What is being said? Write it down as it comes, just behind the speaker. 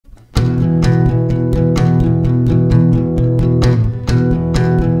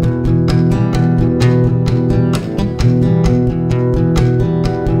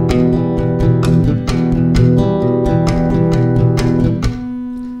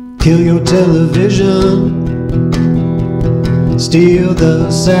Kill your television, steal the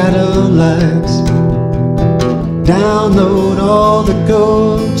satellites, download all the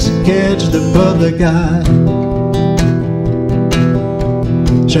codes, catch the public eye.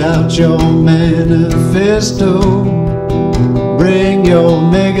 Shout your manifesto, bring your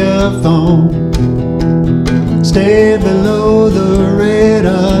megaphone. Stay below the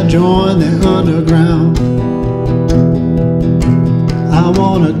radar, join the underground. I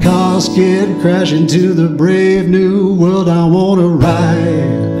want a casket crash into the brave new world. I want to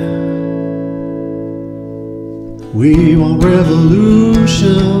ride. We want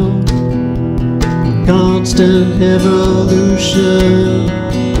revolution, constant evolution.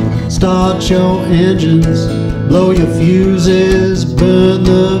 Start your engines, blow your fuses, burn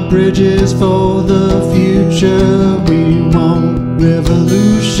the bridges for the future. We want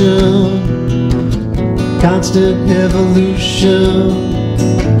revolution, constant evolution.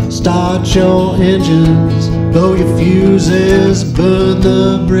 Start your engines, blow your fuses, burn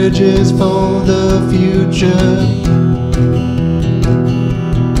the bridges for the future.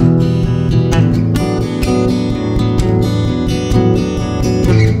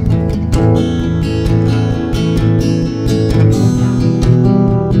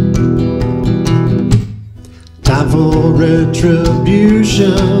 Time for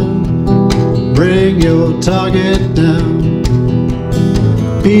retribution, bring your target down.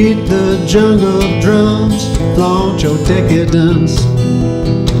 Beat the jungle drums, flaunt your decadence.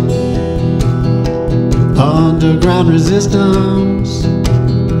 Underground resistance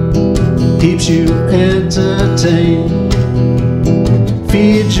keeps you entertained.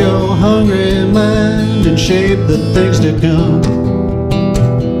 Feed your hungry mind and shape the things to come.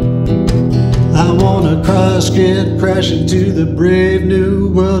 I wanna casket crash into the brave new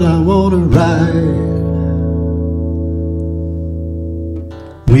world. I wanna ride.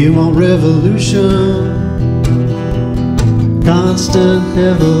 We want revolution, constant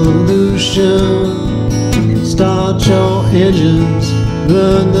evolution. Start your engines,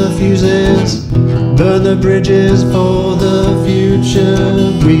 burn the fuses, burn the bridges for the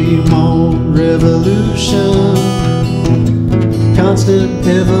future. We want revolution, constant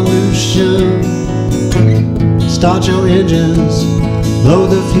evolution. Start your engines, blow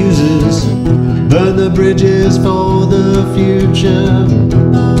the fuses, burn the bridges for the future.